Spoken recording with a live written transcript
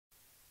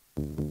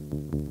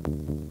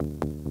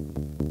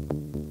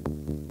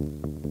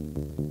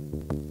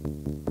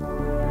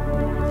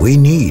We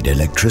need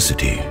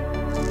electricity,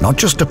 not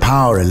just to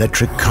power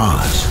electric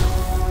cars,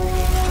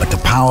 but to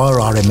power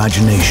our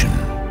imagination.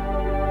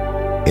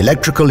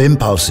 Electrical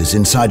impulses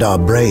inside our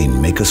brain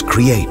make us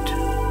create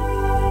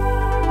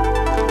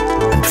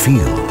and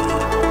feel.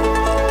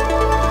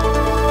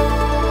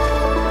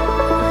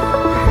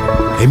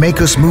 They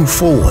make us move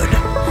forward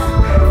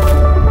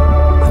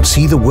and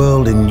see the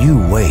world in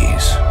new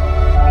ways.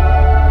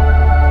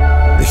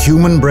 The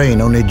human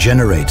brain only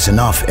generates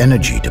enough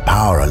energy to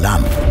power a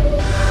lamp.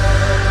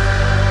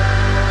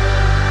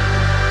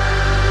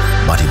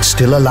 But it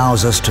still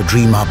allows us to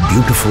dream up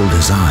beautiful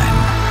design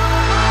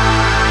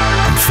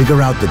and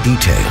figure out the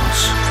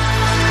details.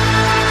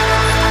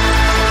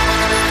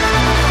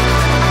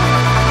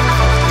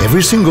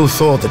 Every single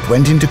thought that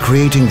went into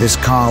creating this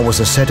car was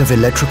a set of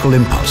electrical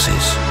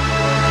impulses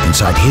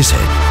inside his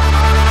head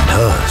and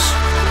hers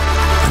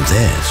and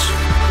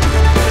theirs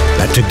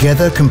that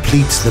together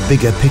completes the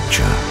bigger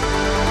picture,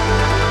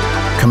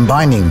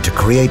 combining to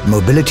create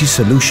mobility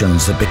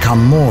solutions that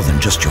become more than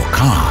just your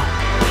car.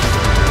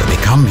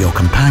 Become your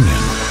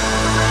companion,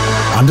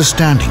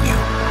 understanding you,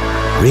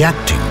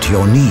 reacting to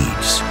your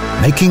needs,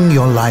 making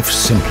your life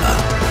simpler.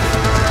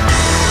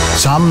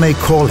 Some may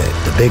call it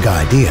the big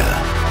idea.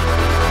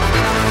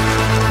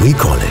 We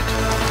call it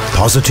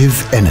positive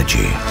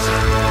energy.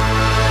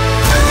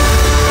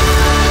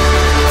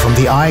 From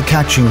the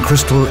eye-catching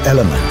crystal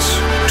elements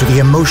to the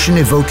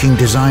emotion-evoking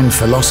design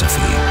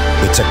philosophy,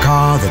 it's a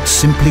car that's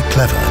simply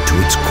clever to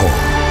its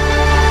core.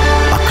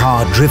 A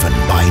car driven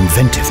by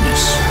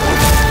inventiveness.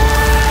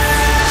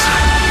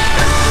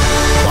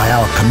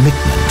 Our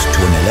commitment to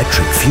an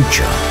electric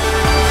future.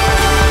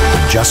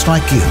 And just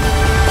like you,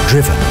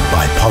 driven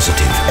by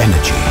positive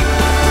energy.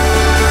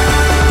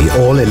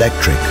 The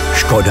all-electric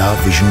ŠKODA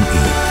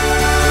VisionE.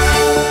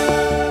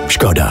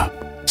 ŠKODA.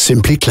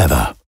 Simply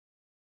clever.